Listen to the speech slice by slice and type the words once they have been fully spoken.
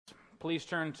please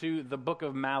turn to the book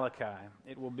of Malachi.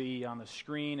 It will be on the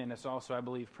screen, and it's also, I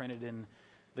believe, printed in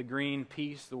the green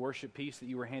piece, the worship piece that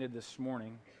you were handed this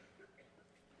morning.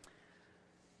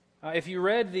 If you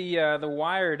read the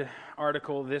Wired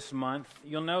article this month,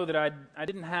 you'll know that I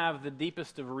didn't have the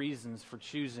deepest of reasons for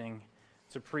choosing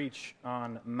to preach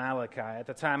on Malachi. At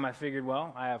the time, I figured,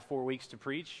 well, I have 4 weeks to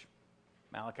preach.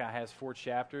 Malachi has 4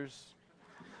 chapters.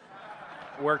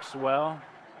 Works well.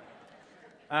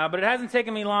 But it hasn't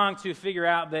taken me long to figure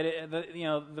out that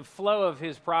the flow of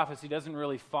his prophecy doesn't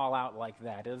really fall out like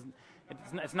that.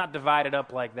 It's not divided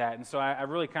up like that. And so I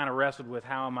really kind of wrestled with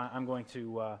how I'm going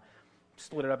to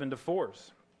split it up into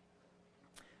 4s.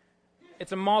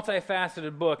 It's a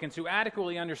multifaceted book, and to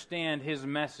adequately understand his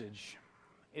message,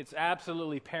 it's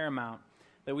absolutely paramount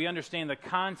that we understand the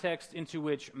context into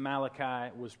which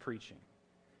Malachi was preaching.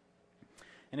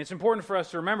 And it's important for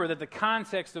us to remember that the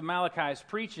context of Malachi's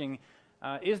preaching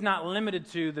is not limited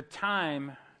to the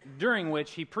time during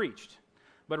which he preached,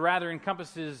 but rather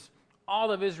encompasses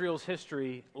all of Israel's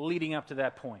history leading up to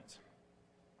that point.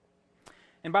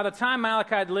 And by the time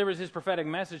Malachi delivers his prophetic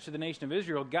message to the nation of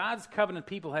Israel, God's covenant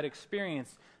people had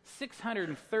experienced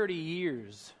 630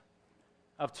 years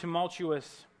of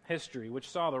tumultuous history, which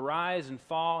saw the rise and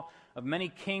fall of many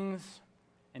kings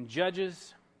and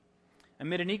judges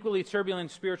amid an equally turbulent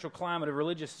spiritual climate of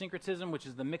religious syncretism, which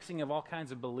is the mixing of all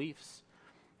kinds of beliefs,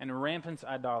 and rampant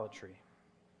idolatry.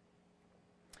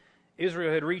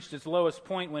 Israel had reached its lowest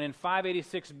point when in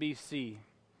 586 BC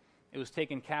it was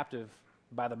taken captive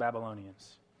by the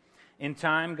Babylonians. In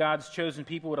time, God's chosen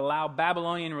people would allow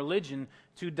Babylonian religion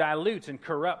to dilute and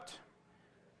corrupt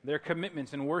their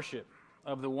commitments and worship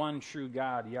of the one true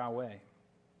God, Yahweh.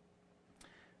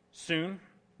 Soon,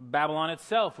 Babylon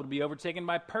itself would be overtaken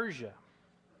by Persia.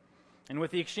 And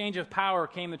with the exchange of power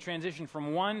came the transition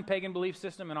from one pagan belief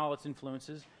system and all its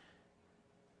influences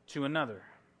to another.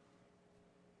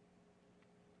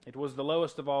 It was the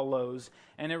lowest of all lows,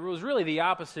 and it was really the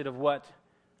opposite of what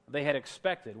they had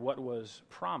expected, what was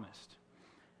promised.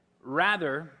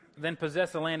 Rather than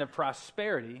possess a land of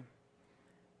prosperity,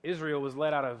 Israel was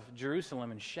led out of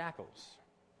Jerusalem in shackles.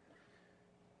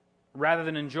 Rather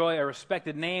than enjoy a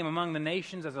respected name among the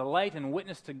nations as a light and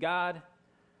witness to God,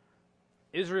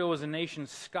 Israel was a nation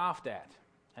scoffed at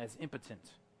as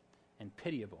impotent and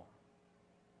pitiable.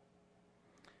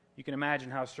 You can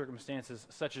imagine how circumstances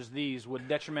such as these would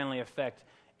detrimentally affect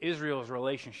Israel's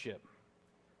relationship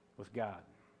with God.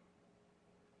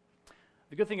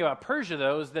 The good thing about Persia,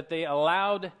 though, is that they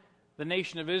allowed the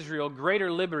nation of Israel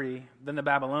greater liberty than the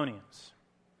Babylonians.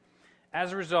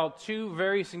 As a result, 2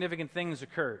 very significant things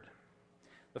occurred.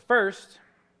 The first,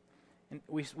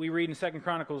 we read in 2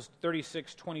 Chronicles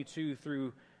 36, 22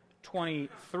 through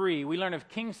 23, we learn of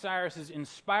King Cyrus's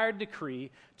inspired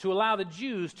decree to allow the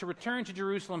Jews to return to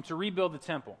Jerusalem to rebuild the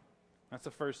temple. That's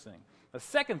the first thing. The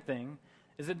second thing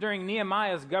is that during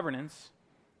Nehemiah's governance,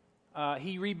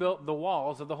 he rebuilt the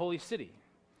walls of the holy city.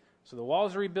 So the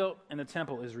walls are rebuilt and the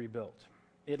temple is rebuilt.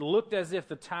 It looked as if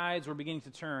the tides were beginning to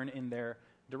turn in their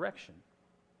direction.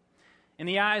 In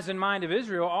the eyes and mind of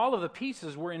Israel, all of the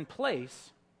pieces were in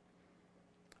place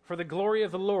for the glory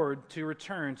of the Lord to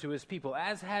return to his people,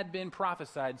 as had been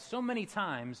prophesied so many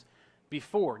times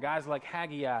before. Guys like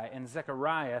Haggai and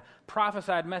Zechariah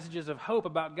prophesied messages of hope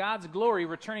about God's glory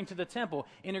returning to the temple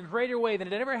in a greater way than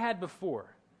it ever had before.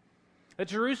 That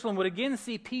Jerusalem would again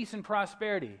see peace and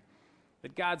prosperity,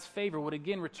 that God's favor would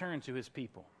again return to his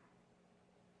people.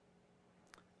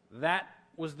 That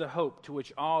was the hope to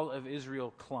which all of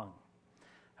Israel clung,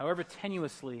 however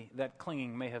tenuously that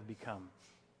clinging may have become.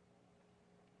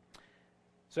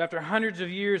 So after hundreds of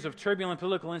years of turbulent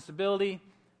political instability,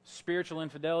 spiritual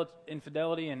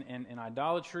infidelity and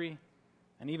idolatry,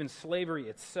 and even slavery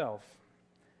itself,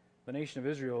 the nation of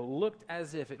Israel looked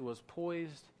as if it was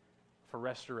poised for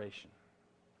restoration.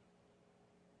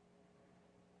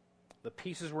 The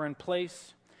pieces were in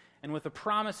place, and with the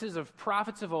promises of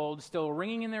prophets of old still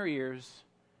ringing in their ears,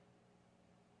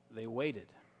 they waited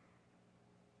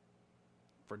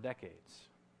for decades,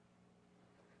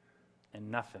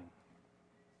 and nothing.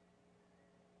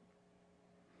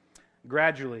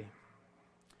 Gradually,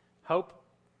 hope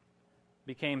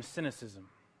became cynicism.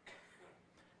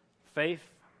 Faith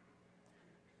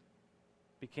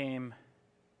became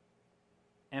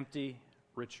empty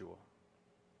ritual.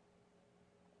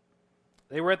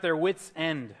 They were at their wits'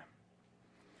 end.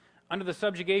 Under the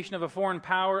subjugation of a foreign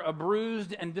power, a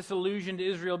bruised and disillusioned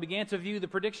Israel began to view the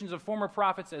predictions of former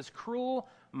prophets as cruel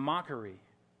mockery.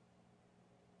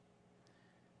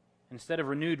 Instead of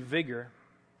renewed vigor,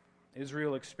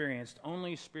 Israel experienced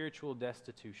only spiritual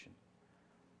destitution.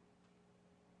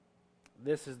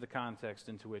 this is the context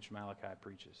into which Malachi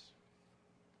preaches.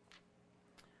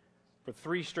 For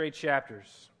 3 straight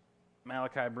chapters,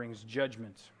 Malachi brings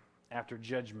judgment after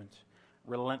judgment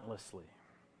relentlessly.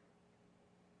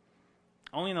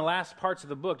 Only in the last parts of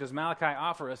the book does Malachi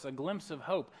offer us a glimpse of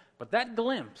hope, but that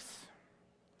glimpse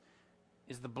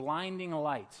is the blinding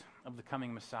light of the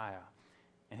coming Messiah,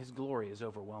 and his glory is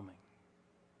overwhelming.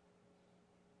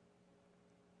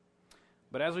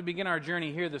 But as we begin our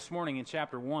journey here this morning in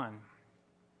chapter 1,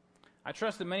 I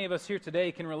trust that many of us here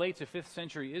today can relate to 5th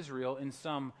century Israel in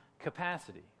some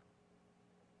capacity.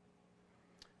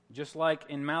 Just like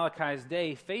in Malachi's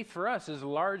day, faith for us is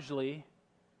largely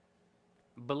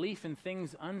belief in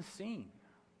things unseen.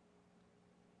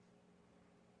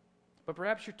 But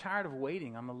perhaps you're tired of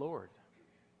waiting on the Lord.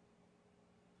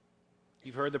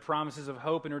 You've heard the promises of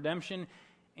hope and redemption,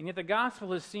 and yet the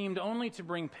gospel has seemed only to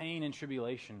bring pain and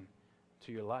tribulation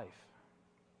to your life.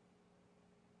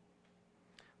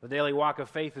 The daily walk of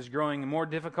faith is growing more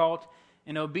difficult,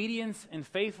 and obedience and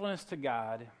faithfulness to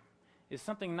God is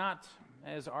something not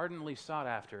as ardently sought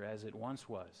after as it once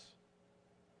was.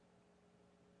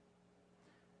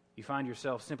 You find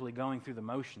yourself simply going through the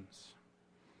motions,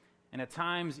 and at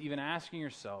times even asking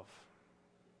yourself,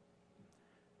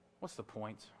 what's the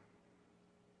point?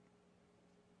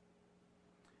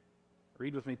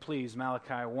 Read with me, please,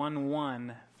 Malachi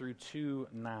 1:1 through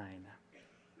 2:9.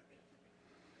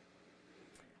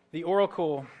 The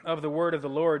oracle of the word of the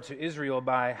Lord to Israel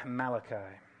by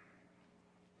Malachi.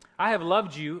 I have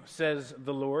loved you, says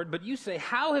the Lord, but you say,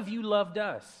 how have you loved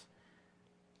us?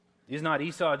 Is not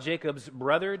Esau Jacob's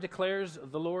brother, declares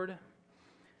the Lord?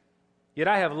 Yet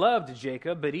I have loved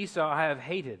Jacob, but Esau I have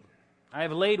hated. I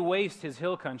have laid waste his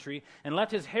hill country and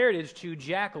left his heritage to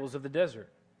jackals of the desert.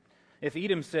 If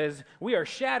Edom says, we are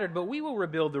shattered, but we will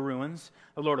rebuild the ruins,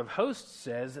 the Lord of hosts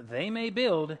says, they may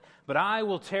build, but I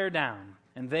will tear down,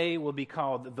 and they will be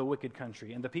called the wicked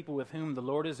country, and the people with whom the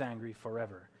Lord is angry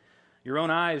forever. Your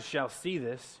own eyes shall see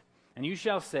this, and you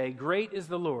shall say, great is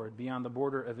the Lord beyond the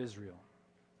border of Israel.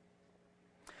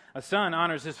 A son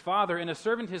honors his father, and a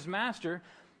servant his master.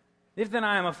 If then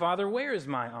I am a father, where is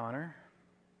my honor?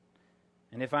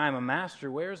 And if I am a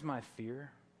master, where is my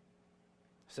fear?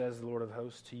 Says the Lord of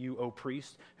hosts to you, O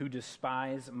priest, who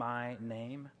despise my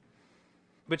name.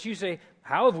 But you say,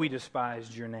 how have we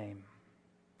despised your name?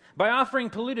 By offering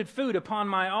polluted food upon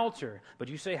my altar. But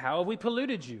you say, how have we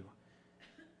polluted you?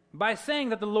 By saying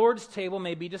that the Lord's table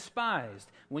may be despised.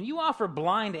 When you offer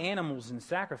blind animals in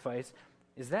sacrifice,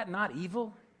 is that not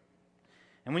evil?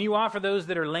 And when you offer those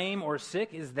that are lame or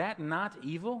sick, is that not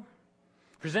evil?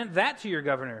 Present that to your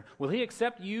governor. Will he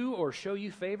accept you or show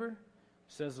you favor?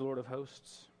 Says the Lord of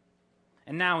hosts.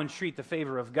 And now entreat the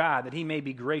favor of God, that he may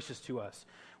be gracious to us.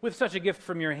 With such a gift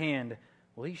from your hand,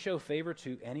 will he show favor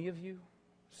to any of you?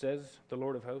 Says the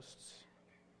Lord of hosts.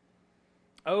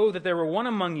 Oh, that there were one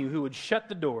among you who would shut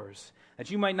the doors, that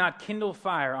you might not kindle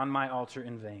fire on my altar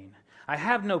in vain. I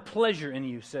have no pleasure in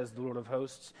you, says the Lord of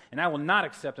hosts, and I will not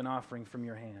accept an offering from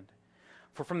your hand.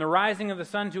 For from the rising of the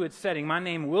sun to its setting, my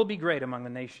name will be great among the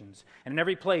nations, and in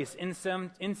every place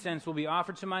incense will be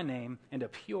offered to my name, and a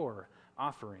pure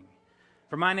offering.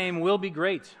 For my name will be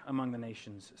great among the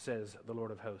nations, says the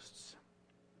Lord of hosts.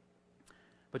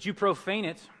 But you profane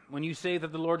it when you say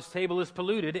that the Lord's table is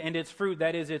polluted, and its fruit,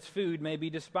 that is, its food, may be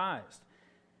despised.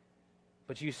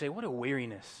 But you say, what a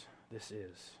weariness this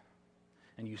is,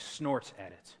 and you snort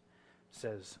at it,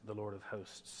 says the Lord of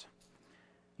hosts.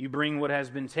 You bring what has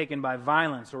been taken by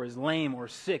violence or is lame or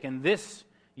sick, and this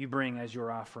you bring as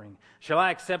your offering. Shall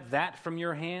I accept that from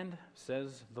your hand,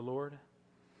 says the Lord?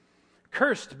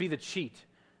 Cursed be the cheat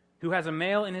who has a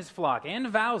male in his flock and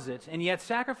vows it, and yet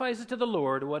sacrifices to the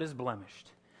Lord what is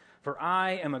blemished. For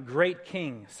I am a great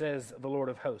king, says the Lord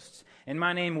of hosts, and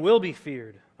my name will be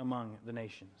feared among the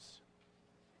nations.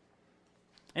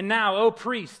 And now, O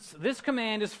priests, this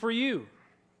command is for you.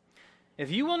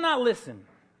 If you will not listen,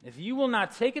 if you will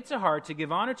not take it to heart to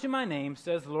give honor to my name,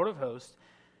 says the Lord of hosts,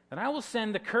 then I will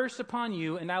send the curse upon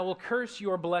you, and I will curse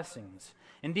your blessings.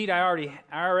 Indeed, I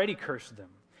already cursed them,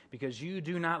 because you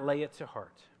do not lay it to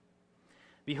heart.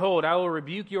 Behold, I will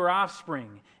rebuke your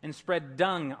offspring, and spread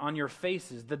dung on your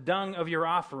faces, the dung of your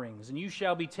offerings, and you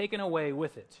shall be taken away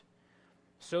with it.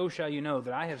 So shall you know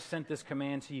that I have sent this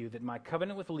command to you, that my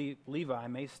covenant with Levi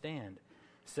may stand,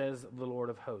 says the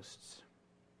Lord of hosts.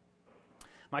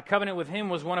 My covenant with him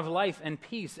was one of life and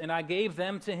peace, and I gave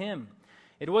them to him.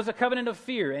 It was a covenant of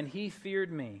fear, and he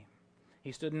feared me.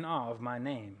 He stood in awe of my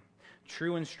name.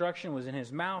 True instruction was in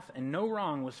his mouth, and no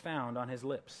wrong was found on his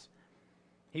lips.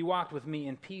 He walked with me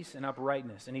in peace and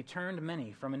uprightness, and he turned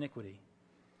many from iniquity.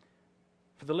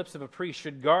 For the lips of a priest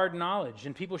should guard knowledge,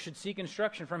 and people should seek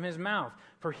instruction from his mouth.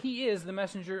 For he is the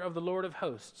messenger of the Lord of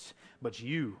hosts. But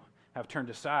you have turned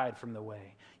aside from the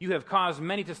way. You have caused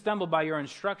many to stumble by your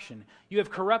instruction. You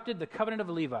have corrupted the covenant of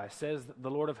Levi, says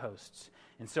the Lord of hosts.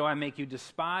 And so I make you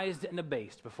despised and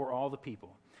abased before all the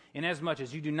people, inasmuch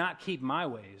as you do not keep my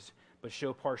ways, but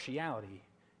show partiality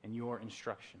in your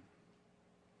instruction.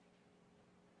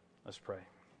 Let's pray.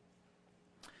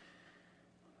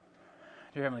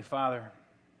 Dear Heavenly Father,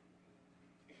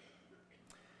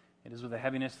 it is with a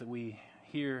heaviness that we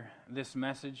hear this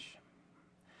message.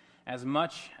 As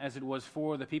much as it was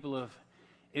for the people of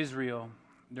Israel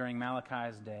during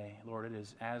Malachi's day, Lord, it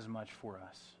is as much for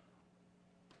us.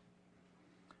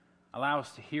 Allow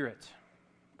us to hear it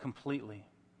completely.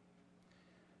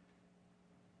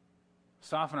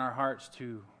 Soften our hearts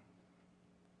to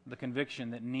the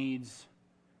conviction that needs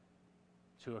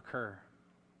to occur.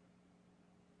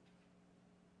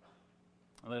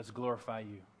 Let us glorify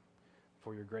you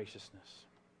for your graciousness.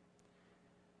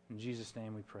 In Jesus'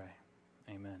 name we pray.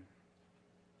 Amen.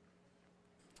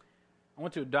 I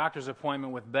went to a doctor's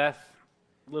appointment with Beth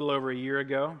a little over a year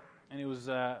ago, and it was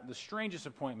the strangest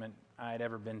appointment I had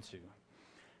ever been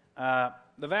to.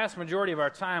 The vast majority of our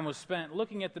time was spent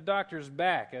looking at the doctor's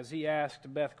back as he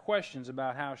asked Beth questions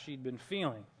about how she'd been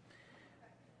feeling.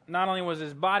 Not only was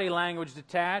his body language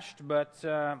detached, but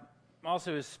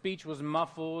also his speech was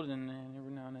muffled, and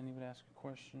every now and then he would ask a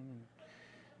question.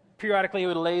 Periodically, he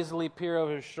would lazily peer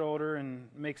over his shoulder and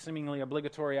make seemingly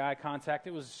obligatory eye contact.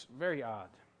 It was very odd.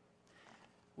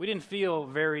 We didn't feel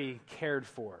very cared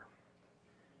for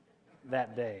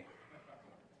that day.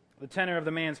 The tenor of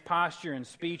the man's posture and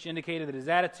speech indicated that his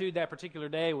attitude that particular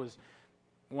day was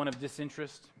one of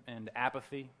disinterest and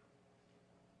apathy.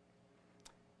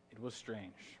 It was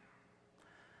strange.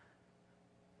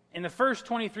 In the first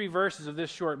 23 verses of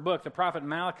this short book, the prophet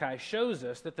Malachi shows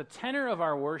us that the tenor of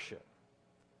our worship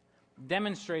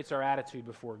demonstrates our attitude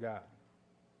before God.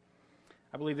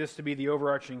 I believe this to be the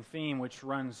overarching theme which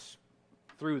runs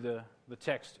through the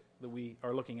text that we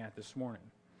are looking at this morning.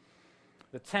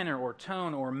 The tenor or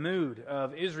tone or mood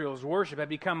of Israel's worship had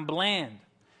become bland,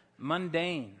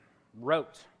 mundane,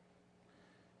 rote.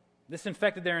 This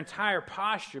infected their entire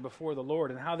posture before the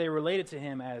Lord and how they related to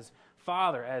Him as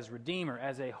Father, as Redeemer,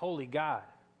 as a holy God.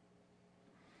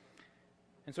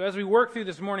 And so as we work through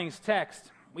this morning's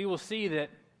text, we will see that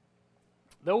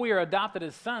though we are adopted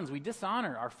as sons, we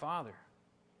dishonor our Father.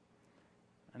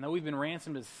 And though we've been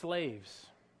ransomed as slaves,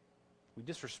 we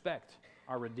disrespect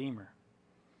our Redeemer.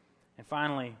 And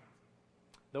finally,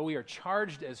 though we are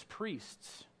charged as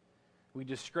priests, we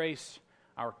disgrace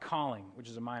our calling, which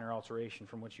is a minor alteration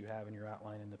from what you have in your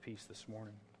outline in the piece this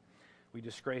morning. We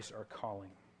disgrace our calling.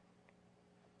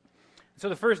 So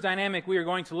the first dynamic we are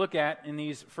going to look at in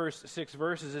these first 6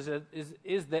 verses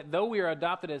is that though we are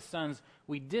adopted as sons,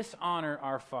 we dishonor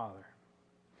our Father.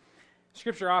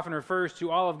 Scripture often refers to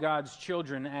all of God's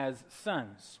children as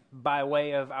sons by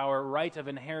way of our right of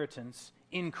inheritance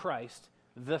in Christ,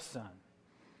 the Son.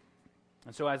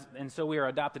 And so we are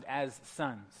adopted as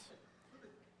sons.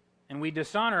 And we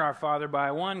dishonor our Father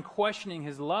by, one, questioning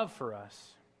His love for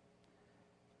us,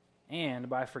 and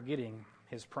by forgetting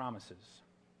His promises.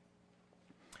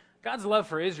 God's love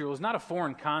for Israel is not a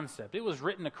foreign concept. It was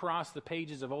written across the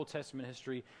pages of Old Testament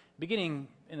history, beginning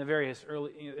in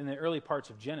the early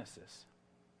parts of Genesis.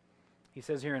 He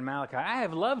says here in Malachi, "I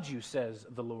have loved you, says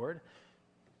the Lord,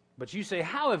 but you say,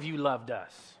 how have you loved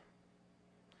us?"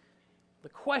 The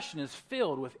question is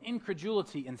filled with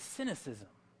incredulity and cynicism.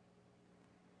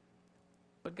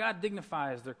 But God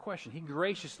dignifies their question. He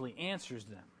graciously answers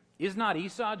them. Is not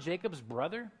Esau Jacob's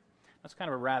brother? That's kind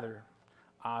of a rather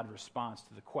odd response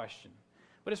to the question,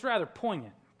 but it's rather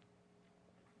poignant.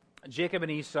 Jacob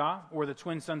and Esau were the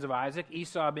twin sons of Isaac,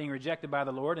 Esau being rejected by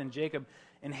the Lord and Jacob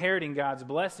inheriting God's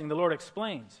blessing. The Lord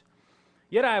explains,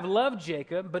 "Yet I have loved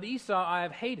Jacob, but Esau I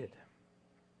have hated.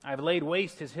 I have laid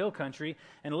waste his hill country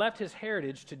and left his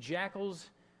heritage to jackals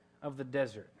of the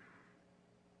desert."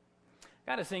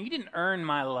 God is saying, you didn't earn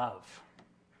my love.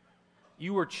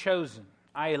 You were chosen.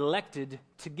 I elected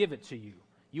to give it to you.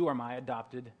 You are my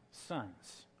adopted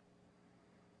sons.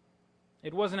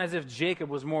 It wasn't as if Jacob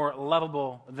was more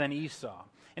lovable than Esau.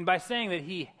 And by saying that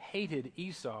he hated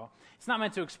Esau, it's not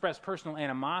meant to express personal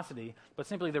animosity, but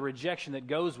simply the rejection that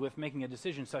goes with making a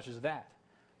decision such as that.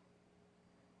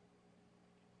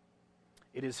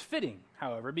 It is fitting,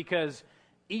 however, because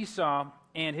Esau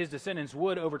and his descendants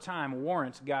would, over time,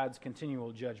 warrant God's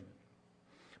continual judgment.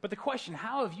 But the question,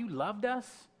 how have you loved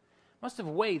us, must have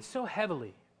weighed so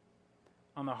heavily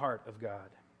on the heart of God.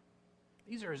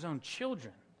 These are His own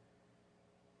children.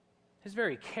 His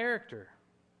very character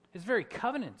His very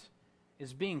covenant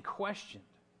is being questioned.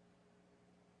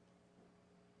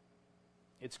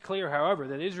 It's clear, however,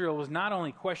 that Israel was not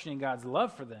only questioning God's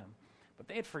love for them, but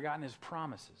they had forgotten his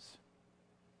promises.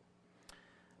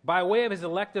 By way of his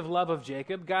elective love of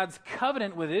Jacob, God's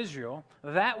covenant with Israel,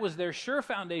 that was their sure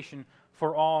foundation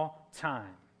for all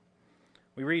time.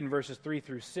 We read in verses 3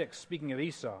 through 6, speaking of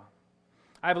Esau,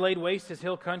 I have laid waste his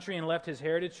hill country and left his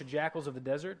heritage to jackals of the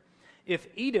desert. If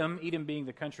Edom being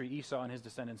the country Esau and his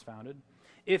descendants founded,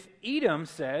 if Edom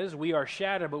says, we are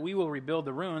shattered, but we will rebuild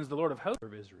the ruins, the Lord of hosts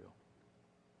of Israel.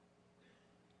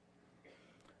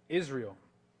 Israel,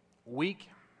 weak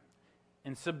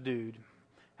and subdued,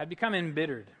 had become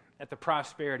embittered at the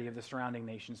prosperity of the surrounding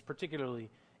nations, particularly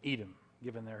Edom,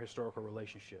 given their historical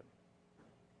relationship.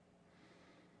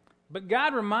 But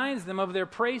God reminds them of their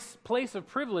place of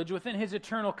privilege within his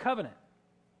eternal covenant.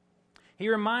 He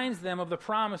reminds them of the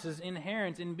promises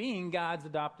inherent in being God's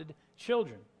adopted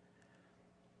children.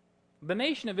 The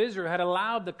nation of Israel had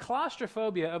allowed the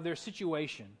claustrophobia of their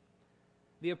situation,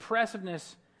 the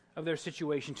oppressiveness of their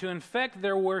situation, to infect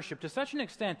their worship to such an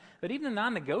extent that even the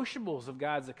non-negotiables of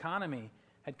God's economy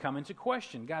had come into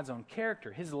question. God's own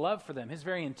character, his love for them, his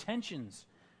very intentions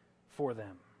for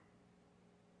them.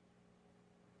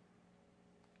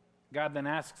 God then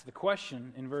asks the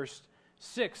question in verse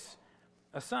 6,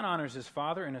 a son honors his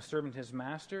father and a servant his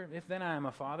master. If then I am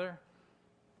a father,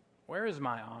 where is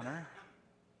my honor?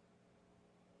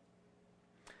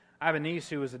 I have a niece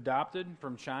who was adopted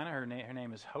from China. Her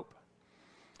name is Hope.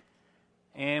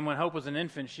 And when Hope was an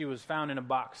infant, she was found in a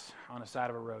box on the side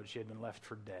of a road. She had been left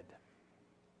for dead.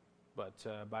 But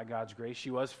by God's grace, she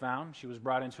was found. She was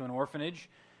brought into an orphanage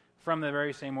from the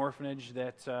very same orphanage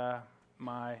that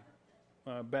my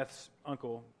Beth's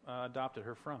uncle adopted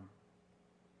her from.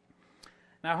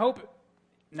 Now, Hope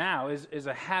now is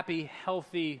a happy,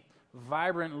 healthy,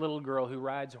 vibrant little girl who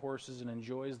rides horses and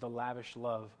enjoys the lavish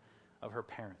love of her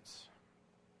parents.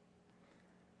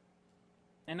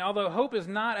 And although Hope is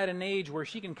not at an age where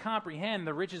she can comprehend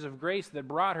the riches of grace that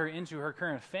brought her into her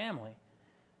current family,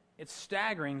 it's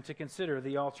staggering to consider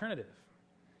the alternative.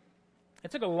 It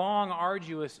took a long,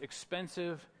 arduous,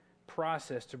 expensive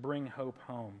process to bring Hope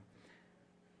home.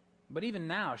 But even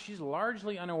now, she's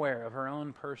largely unaware of her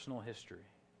own personal history.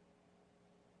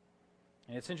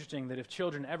 And it's interesting that if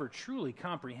children ever truly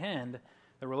comprehend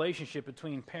the relationship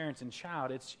between parents and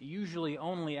child, it's usually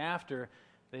only after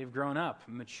they've grown up,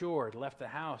 matured, left the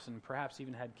house, and perhaps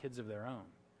even had kids of their own.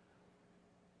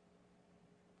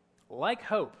 Like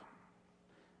Hope,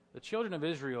 the children of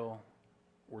Israel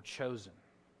were chosen,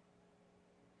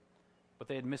 but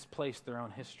they had misplaced their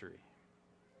own history.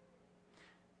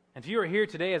 And if you are here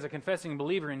today as a confessing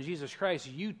believer in Jesus Christ,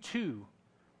 you too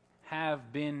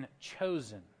have been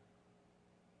chosen.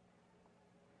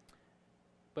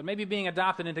 But maybe being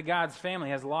adopted into God's family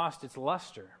has lost its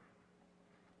luster.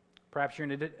 Perhaps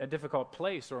you're in a difficult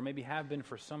place, or maybe have been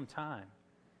for some time.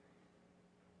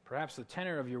 Perhaps the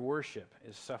tenor of your worship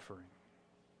is suffering.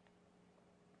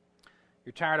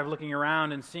 You're tired of looking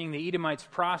around and seeing the Edomites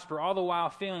prosper, all the while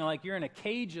feeling like you're in a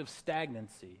cage of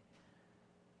stagnancy.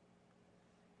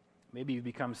 Maybe you've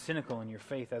become cynical in your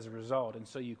faith as a result, and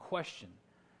so you question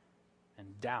and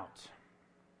doubt.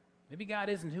 Maybe God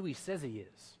isn't who he says he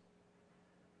is.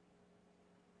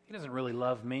 He doesn't really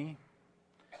love me.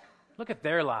 Look at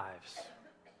their lives,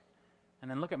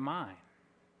 and then look at mine.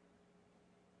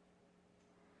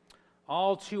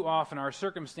 All too often, our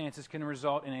circumstances can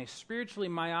result in a spiritually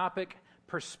myopic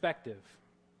perspective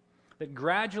that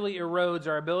gradually erodes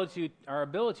our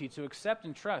ability to accept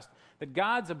and trust that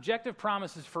God's objective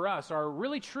promises for us are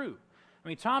really true. I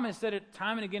mean, Tom has said it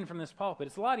time and again from this pulpit.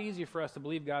 It's a lot easier for us to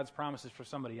believe God's promises for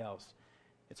somebody else.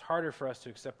 It's harder for us to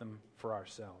accept them for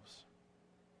ourselves.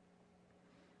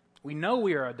 We know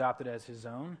we are adopted as his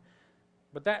own,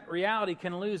 but that reality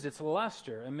can lose its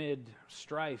luster amid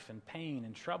strife and pain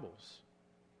and troubles,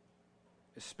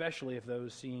 especially if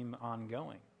those seem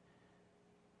ongoing.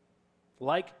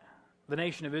 Like the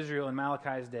nation of Israel in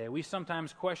Malachi's day, we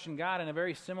sometimes question God in a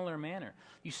very similar manner.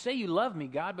 You say you love me,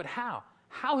 God, but how?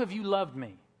 How have you loved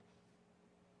me?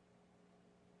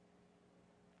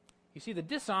 You see, the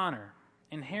dishonor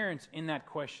inherent in that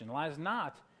question lies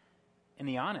not in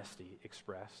the honesty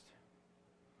expressed,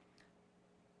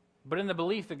 but in the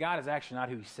belief that God is actually not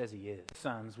who he says he is.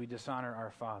 Sons, we dishonor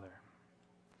our Father.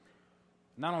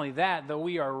 Not only that, though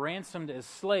we are ransomed as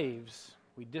slaves,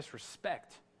 we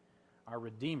disrespect our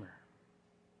Redeemer.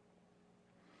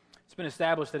 It's been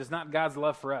established that it's not God's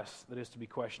love for us that is to be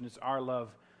questioned, it's our love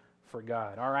for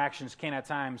God. Our actions can at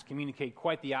times communicate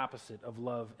quite the opposite of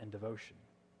love and devotion.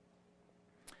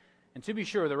 And to be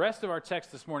sure, the rest of our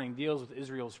text this morning deals with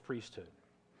Israel's priesthood.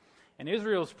 And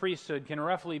Israel's priesthood can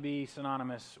roughly be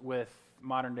synonymous with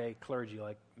modern-day clergy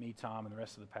like me, Tom, and the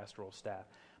rest of the pastoral staff.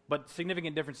 But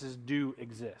significant differences do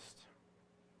exist.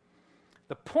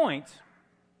 The point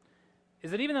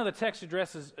is that even though the text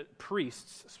addresses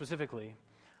priests specifically,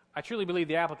 I truly believe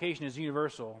the application is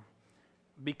universal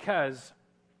because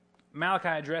Malachi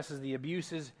addresses the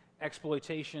abuses,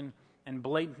 exploitation, and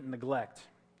blatant neglect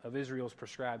of Israel's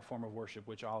prescribed form of worship,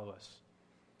 which all of us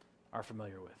are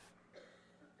familiar with.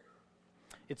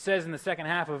 It says in the second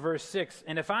half of verse 6,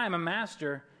 "And if I am a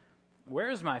master, where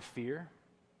is my fear?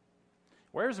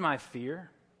 Where is my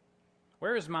fear?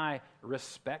 Where is my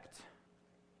respect?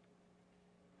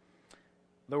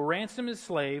 Though ransomed as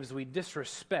slaves, we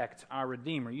disrespect our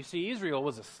Redeemer." You see, Israel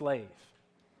was a slave,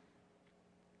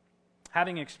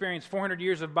 having experienced 400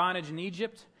 years of bondage in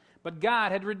Egypt, but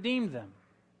God had redeemed them,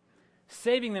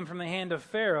 saving them from the hand of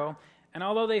Pharaoh. And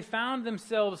although they found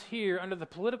themselves here under the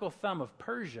political thumb of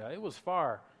Persia, it was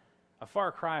a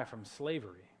far cry from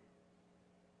slavery.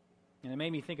 And it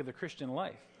made me think of the Christian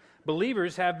life.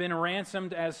 Believers have been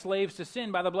ransomed as slaves to sin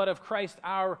by the blood of Christ,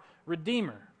 our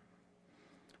Redeemer.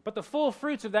 But the full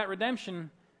fruits of that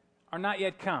redemption are not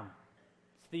yet come.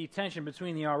 It's the tension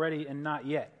between the already and not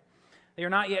yet. They are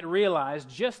not yet realized,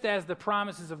 just as the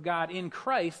promises of God in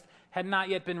Christ had not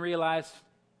yet been realized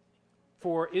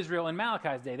for Israel in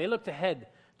Malachi's day. They looked ahead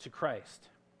to Christ.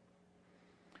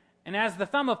 And as the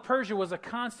thumb of Persia was a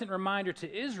constant reminder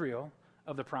to Israel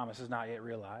of the promises not yet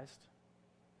realized,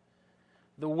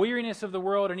 the weariness of the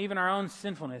world and even our own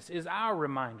sinfulness is our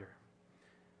reminder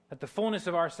that the fullness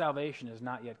of our salvation has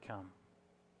not yet come.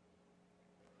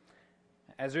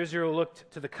 As Israel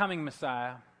looked to the coming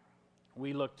Messiah,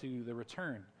 we look to the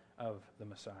return of the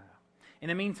Messiah. In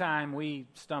the meantime, we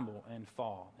stumble and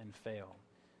fall and fail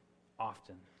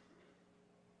often.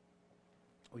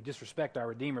 We disrespect our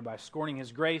Redeemer by scorning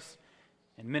His grace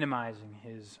and minimizing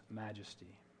His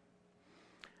majesty.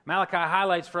 Malachi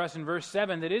highlights for us in verse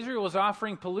 7 that Israel was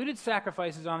offering polluted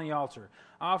sacrifices on the altar,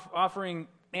 offering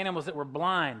animals that were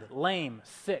blind, lame,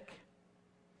 sick.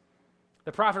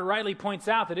 The prophet rightly points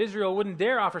out that Israel wouldn't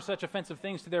dare offer such offensive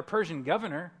things to their Persian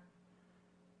governor,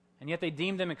 and yet they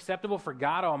deemed them acceptable for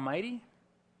God Almighty.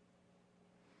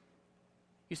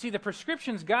 You see, the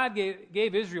prescriptions God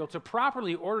gave Israel to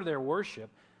properly order their worship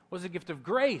was a gift of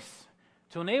grace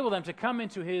to enable them to come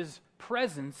into His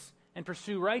presence and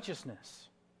pursue righteousness.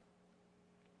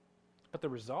 But the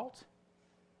result?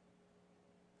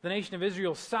 The nation of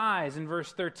Israel sighs in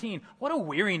verse 13. What a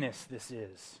weariness this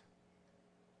is.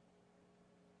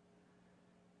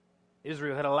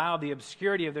 Israel had allowed the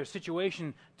obscurity of their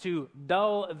situation to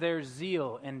dull their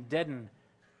zeal and deaden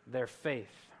their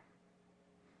faith.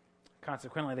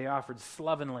 Consequently, they offered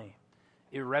slovenly,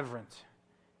 irreverent,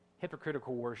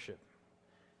 hypocritical worship.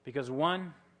 Because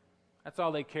one, that's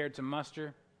all they cared to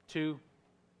muster. Two,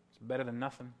 it's better than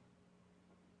nothing.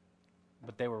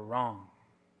 But they were wrong.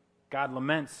 God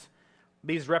laments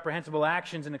these reprehensible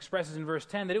actions and expresses in verse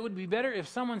 10 that it would be better if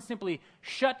someone simply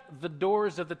shut the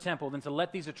doors of the temple than to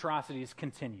let these atrocities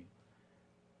continue.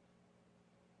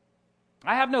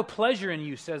 "I have no pleasure in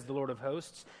you," says the Lord of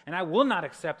hosts, "and I will not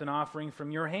accept an offering from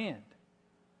your hand."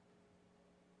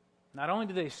 Not only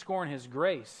did they scorn His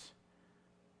grace,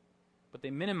 but they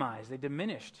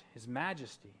diminished His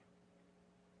majesty.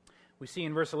 We see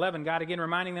in verse 11, God again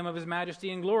reminding them of His majesty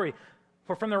and glory.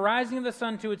 "For from the rising of the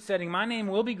sun to its setting, my name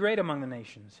will be great among the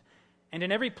nations. And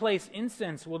in every place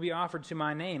incense will be offered to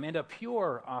my name, and a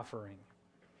pure offering.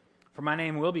 For my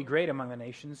name will be great among the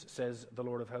nations, says the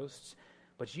Lord of hosts.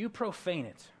 But you profane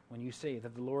it when you say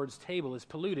that the Lord's table is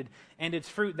polluted, and its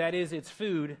fruit, that is, its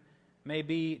food, may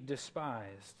be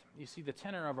despised." You see, the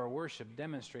tenor of our worship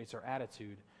demonstrates our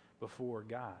attitude before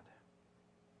God.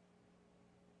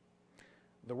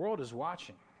 The world is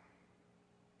watching.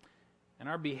 And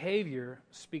our behavior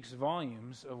speaks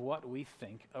volumes of what we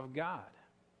think of God.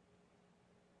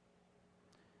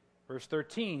 Verse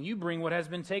 13, "You bring what has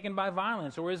been taken by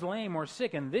violence, or is lame or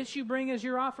sick, and this you bring as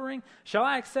your offering? Shall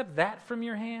I accept that from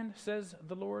your hand, says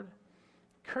the Lord?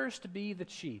 Cursed be the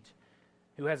cheat,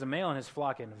 who has a male in his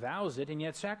flock and vows it, and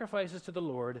yet sacrifices to the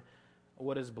Lord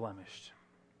what is blemished."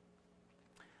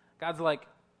 God's like,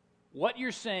 what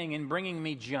you're saying in bringing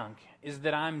me junk is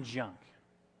that I'm junk.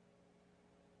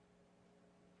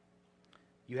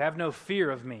 You have no fear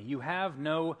of me. You have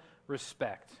no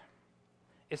respect.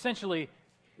 Essentially,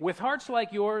 with hearts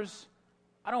like yours,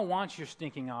 I don't want your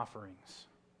stinking offerings.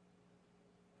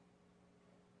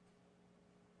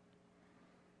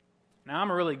 Now, I'm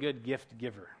a really good gift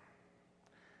giver.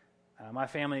 My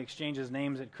family exchanges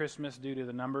names at Christmas due to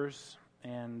the numbers,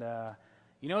 and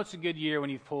you know it's a good year when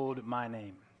you've pulled my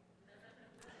name.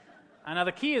 Now,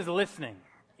 the key is listening,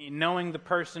 knowing the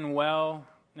person well,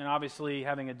 and obviously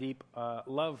having a deep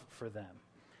love for them.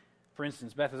 For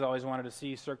instance, Beth has always wanted to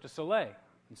see Cirque du Soleil,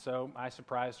 and so I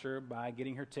surprised her by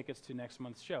getting her tickets to next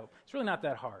month's show. It's really not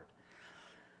that hard.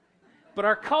 But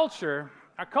our culture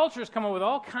has come up with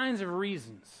all kinds of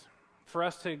reasons for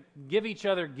us to give each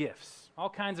other gifts, all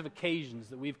kinds of occasions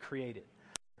that we've created.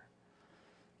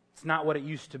 It's not what it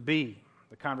used to be.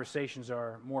 The conversations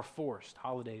are more forced.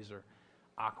 Holidays are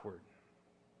awkward.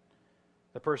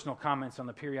 The personal comments on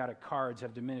the periodic cards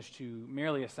have diminished to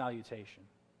merely a salutation.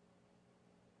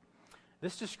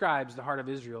 This describes the heart of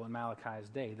Israel in Malachi's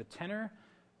day. The tenor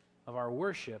of our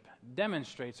worship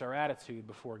demonstrates our attitude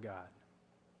before God.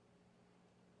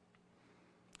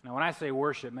 Now, when I say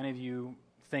worship, many of you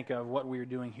think of what we are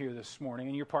doing here this morning,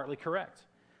 and you're partly correct.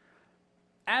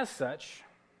 As such,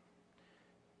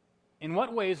 in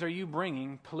what ways are you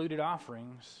bringing polluted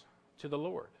offerings to the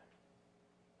Lord?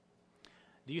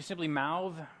 Do you simply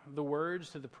mouth the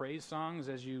words to the praise songs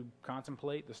as you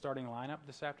contemplate the starting lineup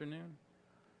this afternoon?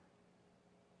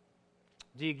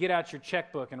 Do you get out your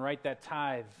checkbook and write that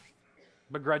tithe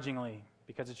begrudgingly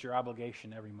because it's your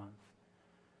obligation every month?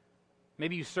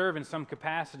 Maybe you serve in some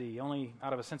capacity only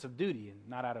out of a sense of duty and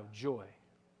not out of joy.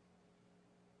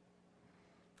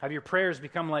 Have your prayers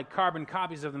become like carbon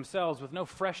copies of themselves with no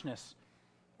freshness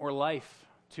or life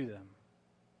to them?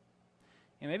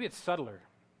 And maybe it's subtler.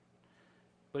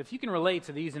 But if you can relate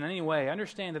to these in any way,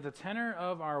 understand that the tenor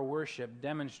of our worship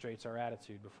demonstrates our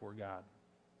attitude before God.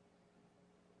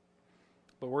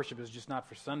 But worship is just not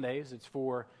for Sundays. It's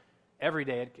for every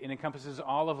day. It encompasses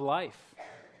all of life.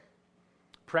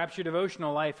 Perhaps your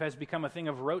devotional life has become a thing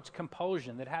of rote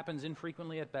compulsion that happens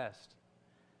infrequently at best.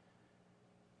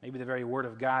 Maybe the very Word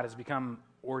of God has become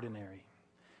ordinary,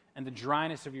 and the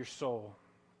dryness of your soul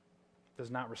does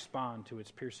not respond to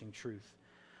its piercing truth.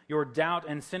 Your doubt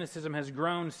and cynicism has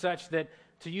grown such that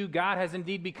to you, God has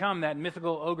indeed become that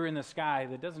mythical ogre in the sky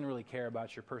that doesn't really care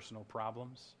about your personal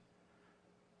problems.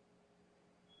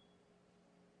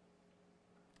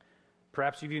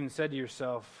 Perhaps you've even said to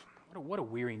yourself, what a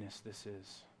weariness this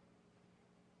is.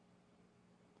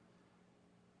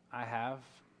 I have.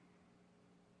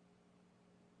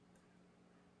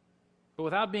 But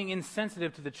without being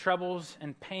insensitive to the troubles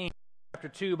and pain, chapter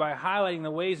 2, by highlighting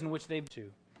the ways in which they've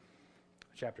to.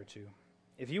 Chapter 2.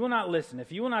 If you will not listen,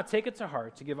 if you will not take it to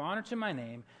heart to give honor to my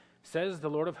name, says the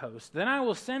Lord of hosts, then I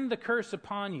will send the curse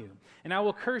upon you, and I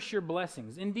will curse your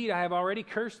blessings. Indeed, I have already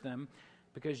cursed them,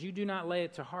 because you do not lay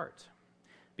it to heart.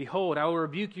 Behold, I will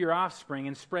rebuke your offspring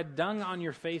and spread dung on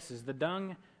your faces, the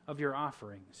dung of your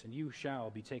offerings, and you shall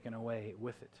be taken away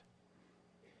with it.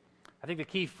 I think the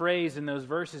key phrase in those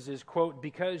verses is, quote,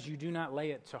 because you do not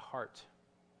lay it to heart.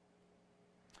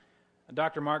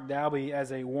 Dr. Mark Dalby,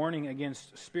 as a warning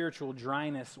against spiritual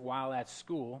dryness while at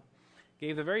school,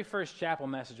 gave the very first chapel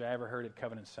message I ever heard at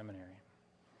Covenant Seminary.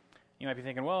 You might be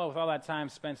thinking, well, with all that time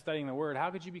spent studying the Word, how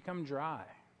could you become dry?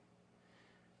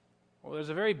 Well, there's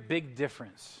a very big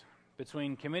difference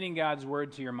between committing God's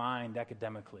Word to your mind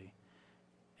academically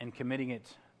and committing it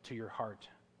to your heart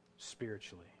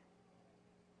spiritually.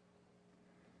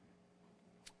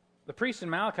 The priests in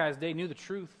Malachi's day knew the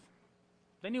truth.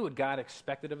 They knew what God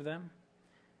expected of them,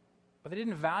 but they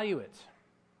didn't value it.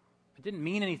 It didn't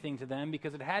mean anything to them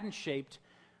because it hadn't shaped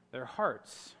their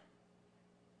hearts.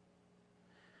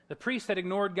 The priests had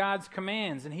ignored God's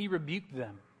commands, and he rebuked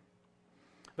them.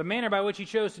 The manner by which he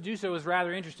chose to do so was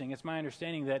rather interesting. It's my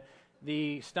understanding that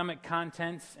the stomach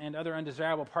contents and other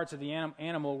undesirable parts of the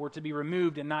animal were to be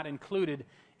removed and not included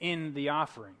in the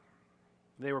offering.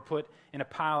 They were put in a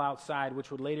pile outside,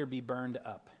 which would later be burned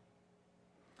up.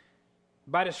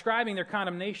 By describing their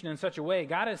condemnation in such a way,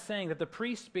 God is saying that the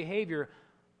priest's behavior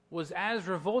was as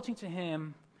revolting to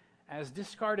him as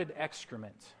discarded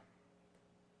excrement.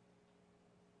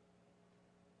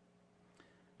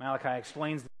 Malachi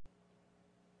explains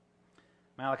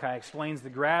the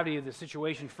gravity of the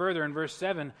situation further in verse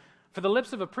 7. For the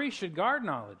lips of a priest should guard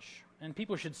knowledge, and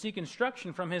people should seek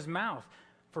instruction from his mouth.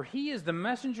 For he is the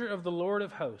messenger of the Lord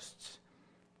of hosts.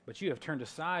 But you have turned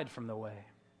aside from the way.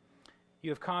 You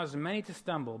have caused many to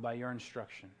stumble by your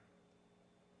instruction.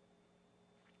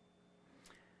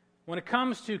 When it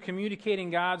comes to communicating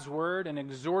God's word and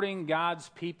exhorting God's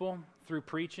people through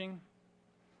preaching,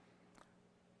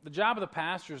 the job of the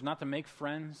pastor is not to make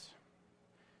friends.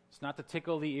 It's not to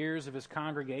tickle the ears of his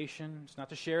congregation. It's not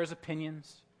to share his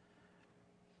opinions.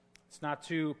 It's not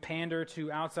to pander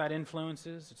to outside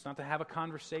influences. It's not to have a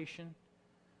conversation.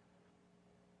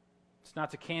 It's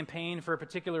not to campaign for a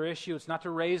particular issue. It's not to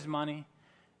raise money.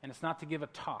 And it's not to give a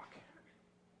talk.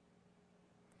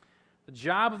 The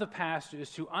job of the pastor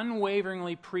is to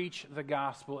unwaveringly preach the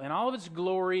gospel in all of its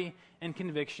glory and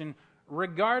conviction,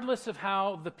 regardless of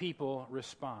how the people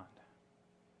respond.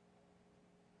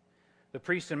 The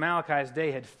priests in Malachi's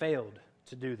day had failed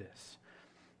to do this.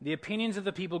 The opinions of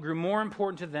the people grew more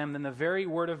important to them than the very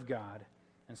word of God,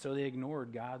 and so they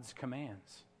ignored God's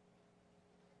commands.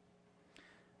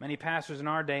 Many pastors in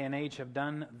our day and age have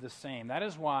done the same. That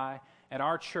is why at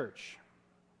our church,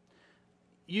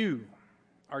 you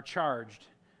are charged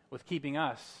with keeping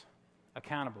us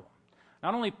accountable.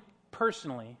 Not only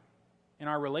personally in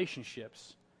our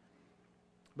relationships,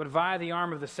 but via the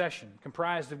arm of the session,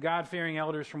 comprised of God-fearing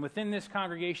elders from within this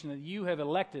congregation that you have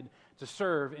elected to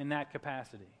serve in that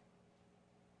capacity.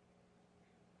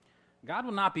 God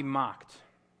will not be mocked,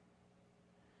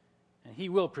 and He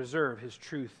will preserve His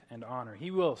truth and honor.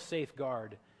 He will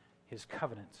safeguard His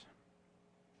covenant.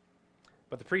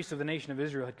 But the priests of the nation of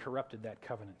Israel had corrupted that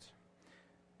covenant.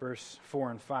 Verse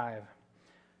 4 and 5.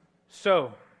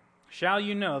 So shall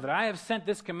you know that I have sent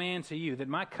this command to you, that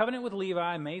my covenant with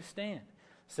Levi may stand,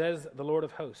 says the Lord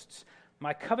of hosts.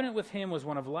 My covenant with him was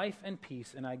one of life and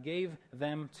peace, and I gave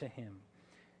them to him.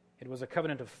 It was a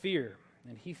covenant of fear,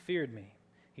 and he feared me.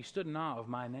 He stood in awe of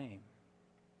my name.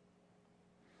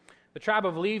 The tribe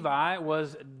of Levi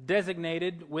was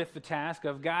designated with the task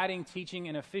of guiding, teaching,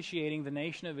 and officiating the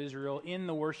nation of Israel in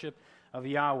the worship of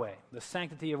Yahweh. The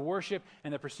sanctity of worship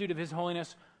and the pursuit of His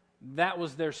holiness, that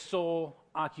was their sole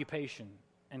occupation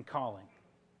and calling.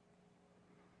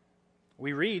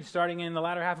 We read, starting in the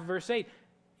latter half of verse 8,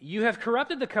 you have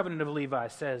corrupted the covenant of Levi,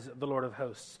 says the Lord of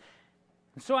hosts.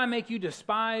 And so I make you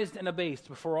despised and abased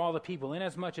before all the people,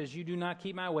 inasmuch as you do not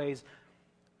keep my ways,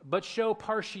 but show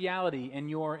partiality in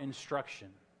your instruction.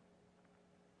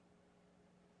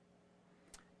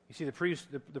 You see,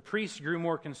 the priests grew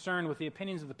more concerned with the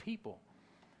opinions of the people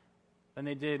than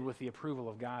they did with the approval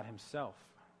of God Himself.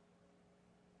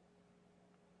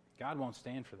 God won't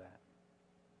stand for that.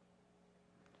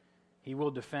 He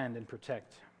will defend and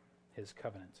protect His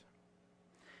covenant.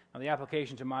 Now, the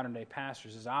application to modern-day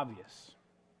pastors is obvious.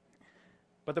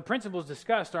 But the principles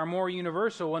discussed are more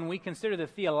universal when we consider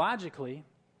that theologically,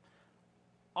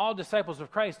 all disciples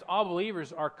of Christ, all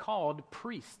believers, are called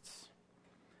priests.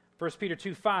 1 Peter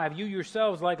 2:5, you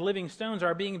yourselves, like living stones,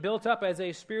 are being built up as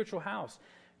a spiritual house,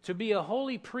 to be a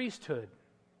holy priesthood,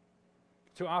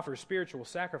 to offer spiritual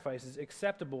sacrifices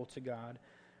acceptable to God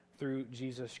through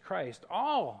Jesus Christ.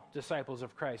 All disciples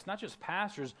of Christ, not just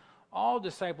pastors, all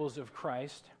disciples of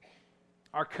Christ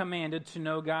are commanded to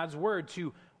know God's word,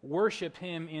 to worship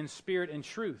Him in spirit and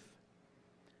truth,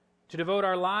 to devote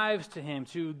our lives to Him,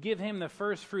 to give Him the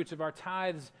first fruits of our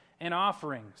tithes and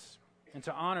offerings, and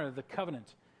to honor the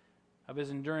covenant of His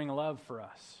enduring love for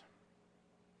us.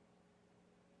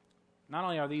 Not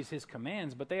only are these His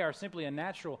commands, but they are simply a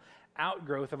natural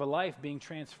outgrowth of a life being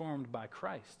transformed by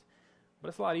Christ. But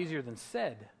it's a lot easier than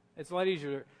said. It's a lot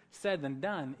easier said than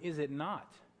done, is it not?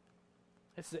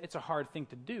 It's a hard thing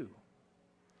to do.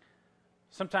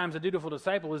 Sometimes a dutiful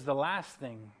disciple is the last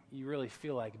thing you really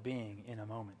feel like being in a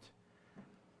moment.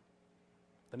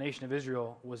 The nation of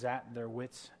Israel was at their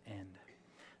wits' end.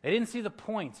 They didn't see the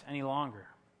point any longer.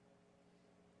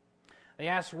 They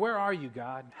asked, where are you,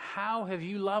 God? How have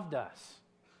you loved us?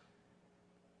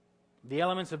 The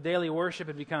elements of daily worship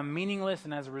had become meaningless,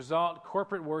 and as a result,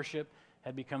 corporate worship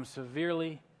had become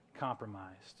severely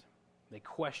compromised. They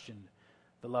questioned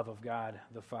the love of God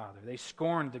the Father. They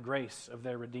scorned the grace of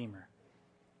their Redeemer,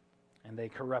 and they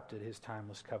corrupted His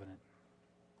timeless covenant.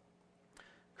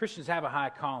 Christians have a high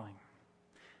calling.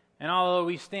 And although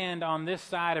we stand on this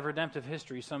side of redemptive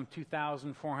history, some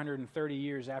 2,430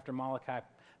 years after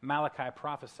Malachi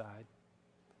prophesied,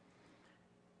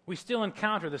 we still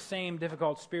encounter the same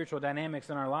difficult spiritual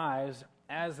dynamics in our lives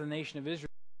as the nation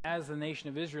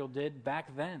of Israel did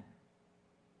back then.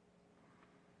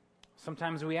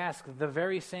 Sometimes we ask the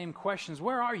very same questions.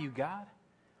 Where are you, God?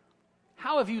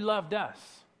 How have you loved us?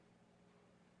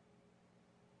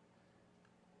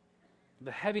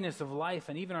 The heaviness of life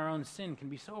and even our own sin can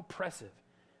be so oppressive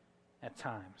at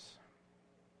times.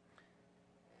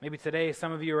 Maybe today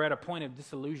some of you are at a point of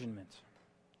disillusionment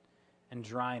and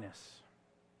dryness.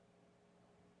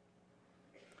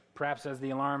 Perhaps as the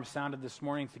alarm sounded this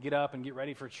morning to get up and get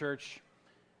ready for church,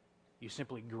 you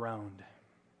simply groaned.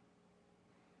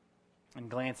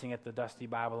 And glancing at the dusty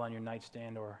Bible on your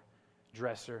nightstand or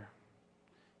dresser,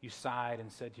 you sighed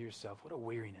and said to yourself, what a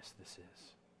weariness this is.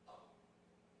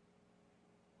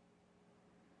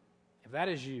 If that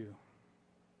is you,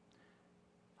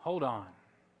 hold on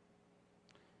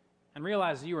and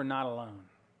realize that you are not alone.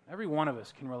 Every one of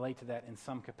us can relate to that in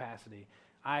some capacity.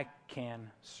 I can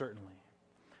certainly.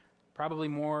 probably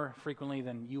more frequently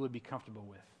than you would be comfortable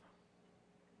with.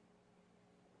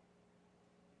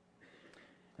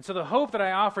 And so the hope that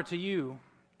I offer to you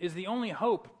is the only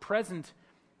hope present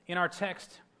in our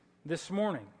text this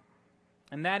morning,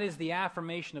 and that is the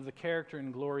affirmation of the character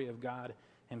and glory of God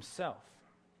himself.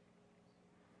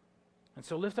 And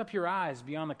so lift up your eyes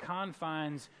beyond the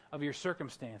confines of your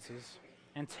circumstances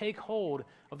and take hold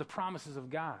of the promises of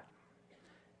God.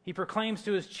 He proclaims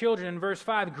to his children in verse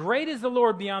 5, "Great is the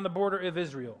Lord beyond the border of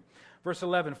Israel." Verse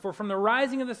 11, "For from the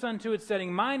rising of the sun to its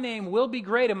setting, my name will be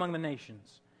great among the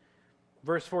nations."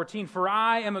 Verse 14, "For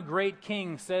I am a great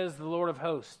king, says the Lord of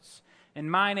hosts, and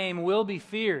my name will be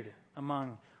feared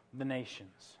among the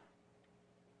nations."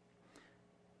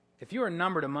 If you are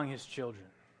numbered among his children,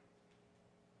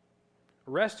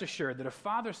 rest assured that a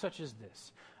father such as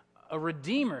this, a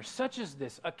redeemer such as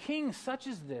this, a king such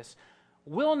as this,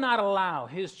 will not allow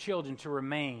his children to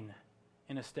remain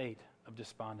in a state of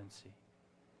despondency.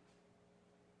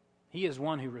 He is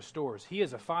one who restores. He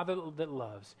is a father that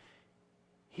loves.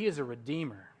 He is a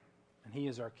redeemer, and he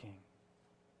is our king.